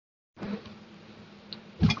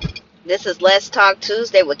This is Let's Talk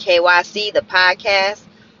Tuesday with KYC, the podcast.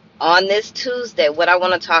 On this Tuesday, what I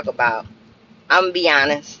want to talk about, I'm going to be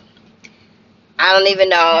honest. I don't even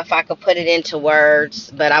know if I could put it into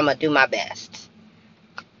words, but I'm going to do my best.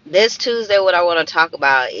 This Tuesday, what I want to talk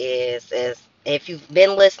about is if you've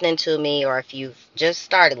been listening to me or if you've just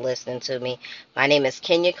started listening to me, my name is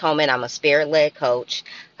Kenya Coleman. I'm a spirit-led coach.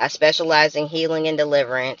 I specialize in healing and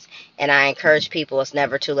deliverance, and I encourage people it's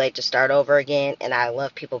never too late to start over again, and I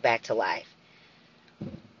love people back to life.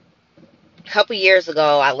 A couple years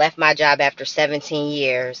ago, I left my job after 17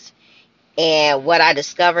 years, and what I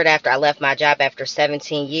discovered after I left my job after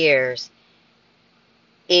 17 years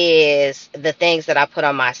is the things that I put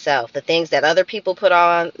on myself, the things that other people put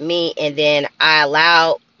on me, and then I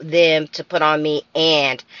allow them to put on me,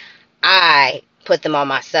 and I put them on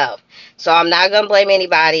myself. So I'm not going to blame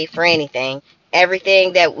anybody for anything.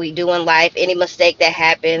 Everything that we do in life, any mistake that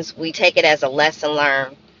happens, we take it as a lesson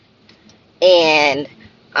learned. And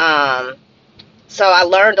so I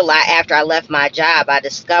learned a lot after I left my job. I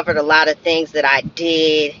discovered a lot of things that I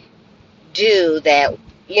did do that,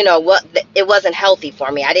 it wasn't healthy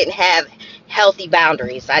for me. I didn't have healthy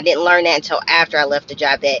boundaries. I didn't learn that until after I left the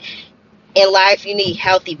job, that in life you need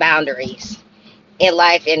healthy boundaries. In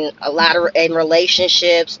life, in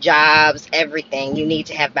relationships, jobs, everything, you need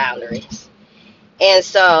to have boundaries. And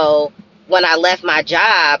so when I left my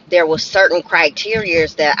job, there were certain criteria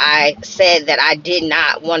that I said that I did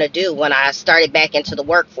not want to do when I started back into the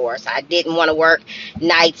workforce. I didn't want to work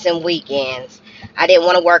nights and weekends. I didn't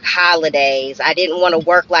want to work holidays. I didn't want to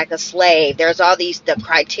work like a slave. There's all the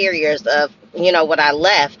criteria of, what I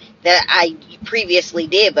left that I previously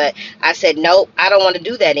did, but I said, nope, I don't want to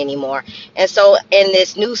do that anymore. And so in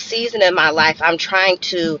this new season of my life, I'm trying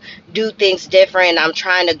to do things different. I'm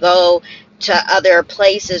trying to go to other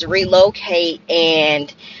places, relocate,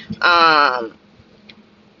 and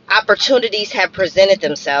opportunities have presented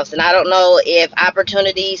themselves. And I don't know if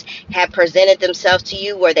opportunities have presented themselves to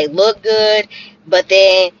you where they look good, but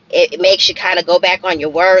then it makes you kind of go back on your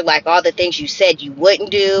word, like all the things you said you wouldn't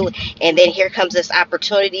do. And then here comes this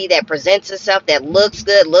opportunity that presents itself that looks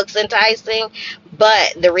good, looks enticing.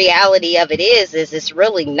 But the reality of it is it's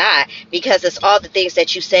really not, because it's all the things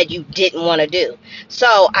that you said you didn't want to do.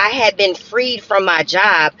 So I had been freed from my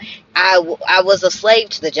job. I was a slave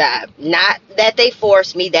to the job. Not that they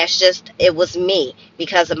forced me. That's just, it was me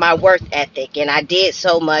because of my work ethic. And I did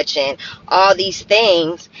so much and all these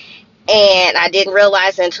things. And I didn't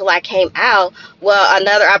realize until I came out, well,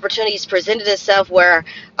 another opportunity presented itself where,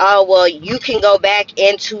 oh, well, you can go back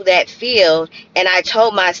into that field. And I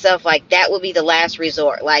told myself, like, that would be the last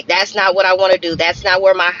resort. Like, that's not what I want to do. That's not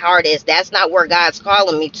where my heart is. That's not where God's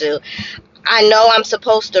calling me to. I know I'm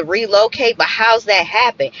supposed to relocate, but how's that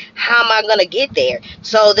happen? How am I going to get there?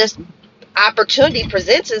 So this opportunity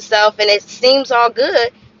presents itself, and it seems all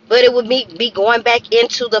good, but it would be going back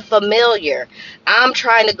into the familiar. I'm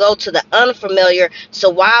trying to go to the unfamiliar, so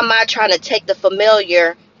why am I trying to take the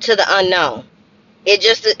familiar to the unknown?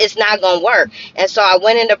 It's not going to work. And so I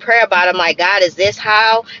went into prayer about it. I'm like, God, is this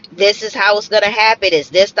how it's going to happen?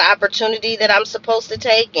 Is this the opportunity that I'm supposed to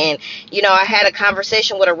take? And, I had a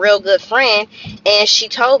conversation with a real good friend, and she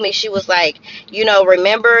told me, she was like,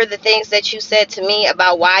 remember the things that you said to me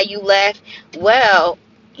about why you left? Well,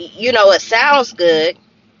 it sounds good,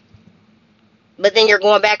 but then you're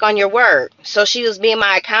going back on your word. So she was being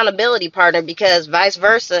my accountability partner, because vice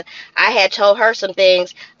versa, I had told her some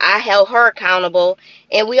things. I held her accountable,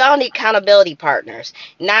 and we all need accountability partners.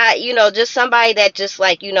 Not, just somebody that just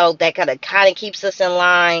like, that kind of keeps us in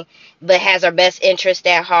line, but has our best interest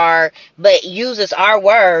at heart, but uses our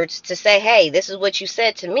words to say, hey, this is what you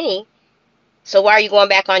said to me, so why are you going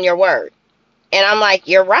back on your word? And I'm like,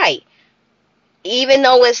 you're right. Even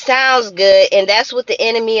though it sounds good, and that's what the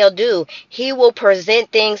enemy will do. He will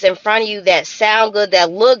present things in front of you that sound good, that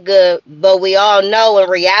look good, but we all know in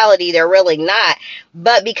reality they're really not.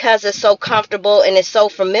 But because it's so comfortable and it's so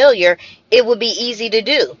familiar, it would be easy to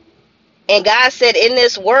do. And God said, in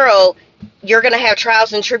this world, you're going to have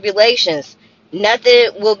trials and tribulations. Nothing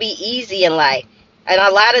will be easy in life. And a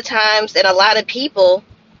lot of times, and a lot of people,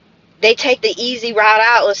 they take the easy route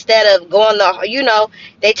out instead of going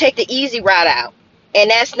they take the easy route out. And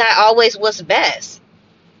that's not always what's best.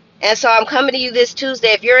 And so I'm coming to you this Tuesday.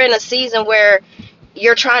 If you're in a season where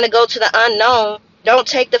you're trying to go to the unknown, don't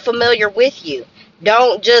take the familiar with you.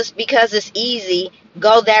 Don't just because it's easy,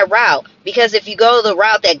 go that route. Because if you go the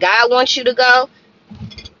route that God wants you to go,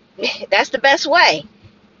 that's the best way.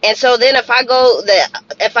 And so then if I go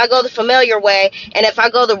the familiar way, and if I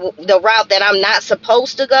go the route that I'm not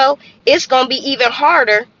supposed to go, it's going to be even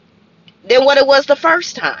harder than what it was the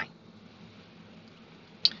first time.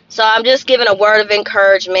 So I'm just giving a word of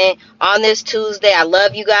encouragement on this Tuesday. I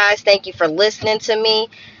love you guys. Thank you for listening to me.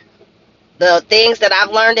 The things that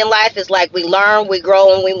I've learned in life is like we learn, we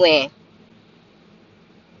grow, and we win.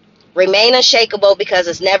 Remain unshakable because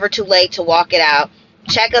it's never too late to walk it out.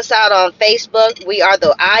 Check us out on Facebook.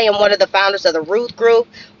 I am one of the founders of the Ruth Group.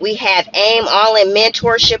 We have AIM All In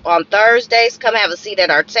Mentorship on Thursdays. Come have a seat at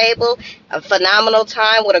our table. A phenomenal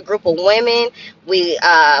time with a group of women. We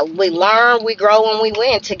learn, we grow, and we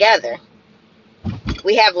win together.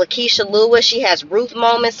 We have Lakeisha Lewis. She has Ruth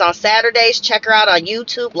Moments on Saturdays. Check her out on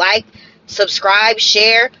YouTube. Like, subscribe,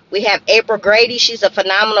 share. We have April Grady. She's a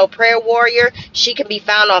phenomenal prayer warrior. She can be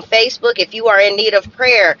found on Facebook. If you are in need of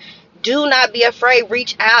prayer, do not be afraid.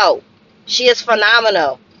 Reach out. She is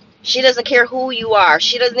phenomenal. She doesn't care who you are.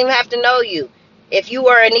 She doesn't even have to know you. If you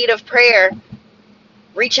are in need of prayer,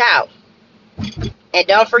 reach out. And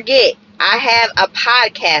don't forget, I have a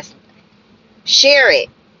podcast. Share it.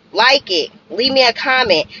 Like it. Leave me a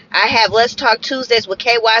comment. I have Let's Talk Tuesdays with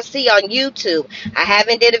KYC on YouTube. I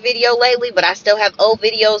haven't did a video lately, but I still have old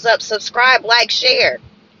videos up. Subscribe, like, share.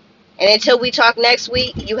 And until we talk next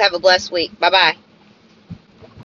week, you have a blessed week. Bye-bye.